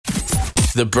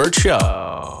The Burt Show.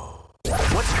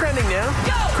 What's trending now?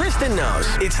 Go! Kristen knows.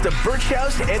 It's the Burt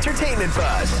Show's entertainment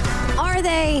buzz. Are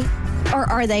they or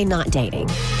are they not dating?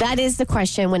 That is the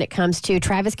question when it comes to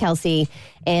Travis Kelce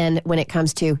and when it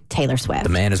comes to Taylor Swift. The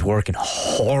man is working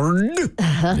hard.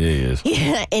 Yeah, he is.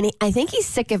 Yeah, and I think he's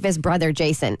sick of his brother,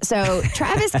 Jason. So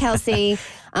Travis Kelce,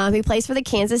 who plays for the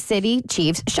Kansas City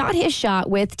Chiefs, shot his shot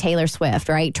with Taylor Swift,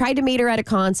 right? Tried to meet her at a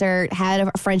concert, had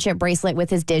a friendship bracelet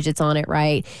with his digits on it,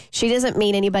 right? She doesn't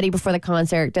meet anybody before the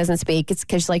concert, doesn't speak. It's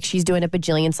because she's doing a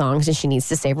bajillion songs and she needs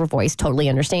to save her voice. Totally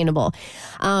understandable.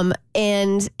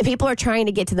 And people are trying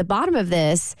to get to the bottom of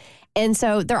this. And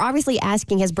so they're obviously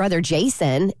asking his brother,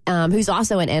 Jason, who's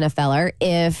also an NFLer,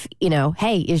 if,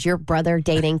 hey, is your brother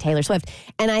dating Taylor Swift?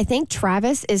 And I think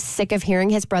Travis is sick of hearing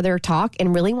his brother talk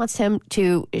and really wants him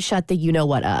to shut the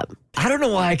you-know-what up. I don't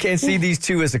know why I can't see these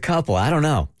two as a couple. I don't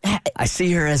know. I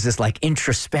see her as this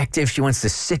introspective. She wants to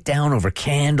sit down over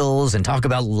candles and talk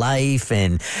about life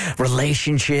and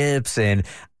relationships. And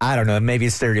I don't know, maybe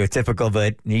it's stereotypical,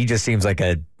 but he just seems like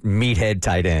a meathead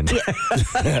tight end.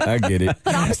 Yeah. I get it.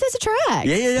 But opposites attract.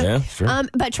 Yeah. Sure.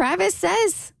 But Travis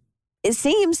says it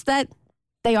seems that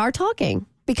they are talking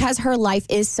because her life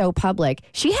is so public.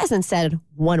 She hasn't said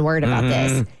one word about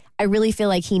this. I really feel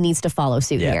like he needs to follow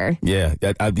suit here. Yeah.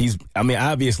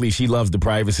 Obviously, she loves the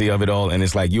privacy of it all, and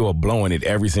it's like you are blowing it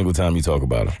every single time you talk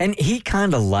about her. And he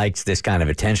kind of likes this kind of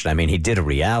attention. I mean, he did a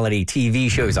reality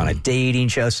TV show. He's on a dating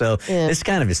show. So it's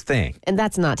kind of his thing. And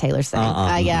that's not Taylor's thing.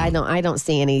 I don't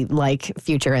see any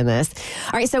future in this.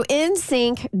 All right. So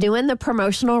NSYNC doing the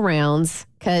promotional rounds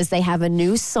because they have a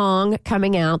new song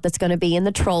coming out that's going to be in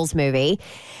the Trolls movie.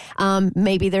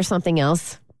 Maybe there's something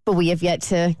else, but we have yet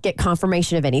to get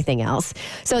confirmation of anything else.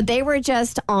 So they were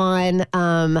just on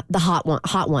the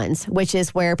Hot Ones, which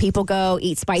is where people go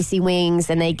eat spicy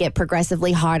wings and they get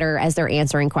progressively hotter as they're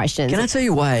answering questions. Can I tell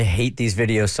you why I hate these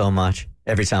videos so much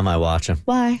every time I watch them?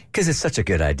 Why? Because it's such a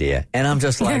good idea. And I'm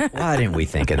just like, why didn't we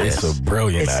think of this? It's a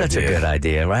brilliant idea. It's such a good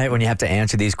idea, right? When you have to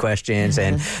answer these questions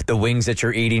and the wings that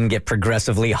you're eating get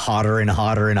progressively hotter and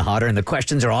hotter and hotter, and the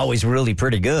questions are always really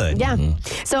pretty good. Yeah.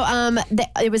 So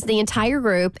it was the entire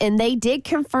group, and they did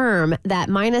confirm that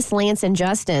minus Lance and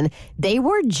Justin, they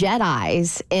were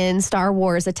Jedis in Star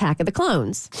Wars Attack of the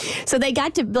Clones. So they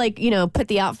got to put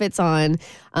the outfits on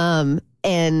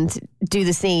and do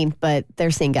the scene, but their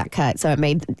scene got cut. So it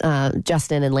made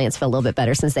Justin and Lance feel a little bit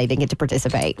better since they didn't get to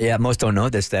participate. Yeah, most don't know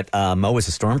this, that Mo is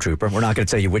a stormtrooper. We're not going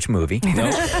to tell you which movie.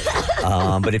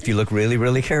 But if you look really,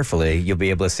 really carefully, you'll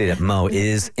be able to see that Mo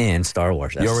is in Star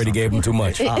Wars. You already gave him too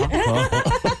much. All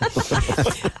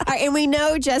right, and we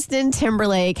know Justin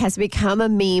Timberlake has become a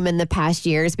meme in the past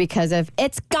years because of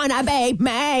 "It's Gonna Be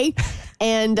Me."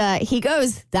 And he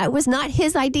goes, that was not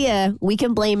his idea. We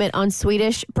can blame it on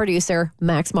Swedish producer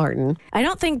Max Martin. I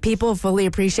don't think people fully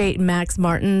appreciate Max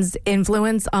Martin's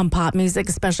influence on pop music,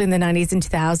 especially in the 90s and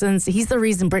 2000s. He's the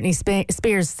reason Britney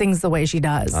Spears sings the way she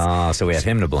does. Oh, so we have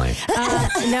him to blame.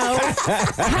 No.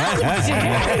 How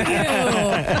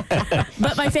dare you?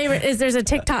 But my favorite is there's a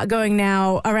TikTok going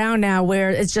around now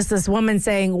where it's just this woman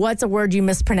saying, what's a word you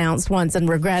mispronounced once and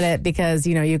regret it because,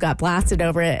 you got blasted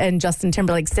over it. And Justin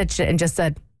Timberlake stitched it and just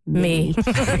said, me. All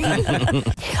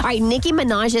right, Nicki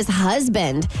Minaj's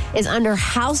husband is under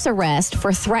house arrest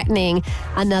for threatening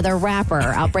another rapper.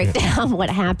 I'll break down what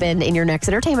happened in your next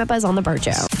Entertainment Buzz on The Burt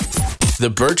Show. The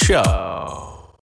Burt Show.